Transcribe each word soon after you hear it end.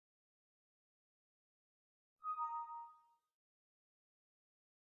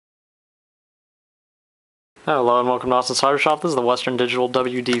Hello and welcome to Austin Cyber Shop. This is the Western Digital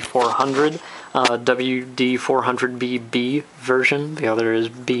WD400, WD400BB version. The other is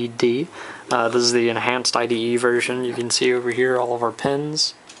BD. This is the enhanced IDE version. You can see over here all of our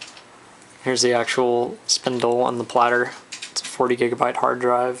pins. Here's the actual spindle and the platter. It's a 40 gigabyte hard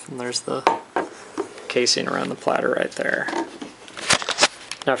drive, and there's the casing around the platter right there.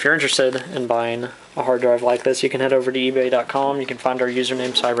 Now if you're interested in buying a hard drive like this, you can head over to ebay.com. You can find our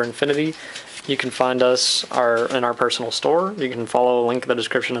username CyberInfinity. You can find us in our personal store. You can follow a link in the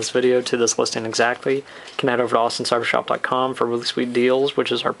description of this video to this listing exactly. You can head over to austincybershop.com for really sweet deals,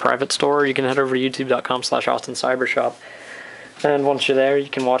 which is our private store. You can head over to youtube.com/austincybershop. And once you're there, you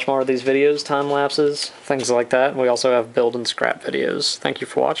can watch more of these videos, time lapses, things like that. We also have build and scrap videos. Thank you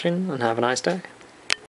for watching and have a nice day.